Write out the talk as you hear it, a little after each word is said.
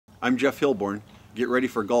I'm Jeff Hilborn. Get ready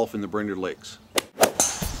for golf in the Brainerd Lakes.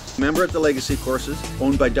 Member at the Legacy courses,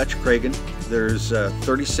 owned by Dutch Cragen. There's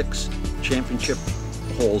 36 championship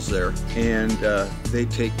holes there, and they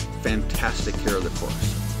take fantastic care of the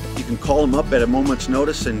course. You can call them up at a moment's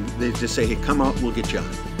notice and they just say, hey, come out, we'll get you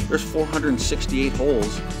on. There's 468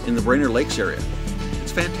 holes in the Brainerd Lakes area.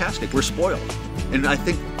 It's fantastic. We're spoiled. And I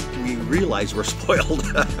think we realize we're spoiled.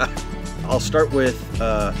 I'll start with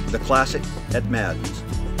the Classic at Madden's,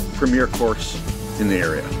 premier course in the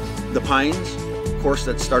area. The Pines, course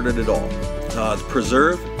that started it all. The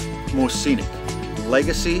Preserve, most scenic.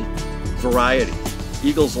 Legacy, variety.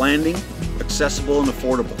 Eagles Landing, accessible and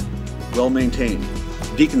affordable. Well maintained.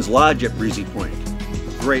 Deacon's Lodge at Breezy Point,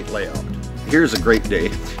 great layout. Here's a great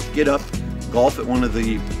day. Get up, golf at one of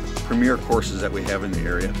the premier courses that we have in the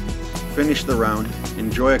area. Finish the round,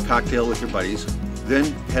 enjoy a cocktail with your buddies, then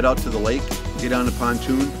head out to the lake, get on a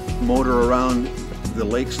pontoon, motor around the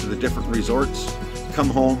lakes to the different resorts, come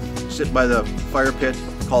home, sit by the fire pit,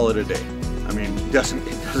 call it a day. I mean, it doesn't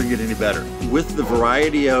get any better. With the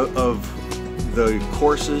variety of the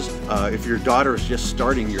courses, if your daughter is just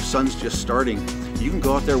starting, your son's just starting, you can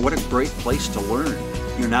go out there. What a great place to learn.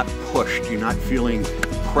 You're not pushed, you're not feeling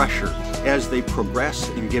pressure. As they progress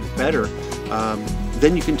and get better,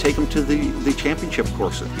 then you can take them to the championship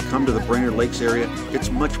courses. You come to the Brainerd Lakes area, it's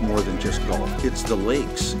much more than just golf. It's the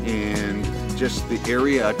lakes and just the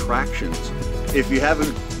area attractions. If you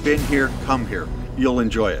haven't been here, come here. You'll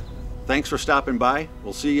enjoy it. Thanks for stopping by.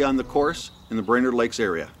 We'll see you on the course in the Brainerd Lakes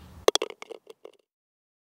area.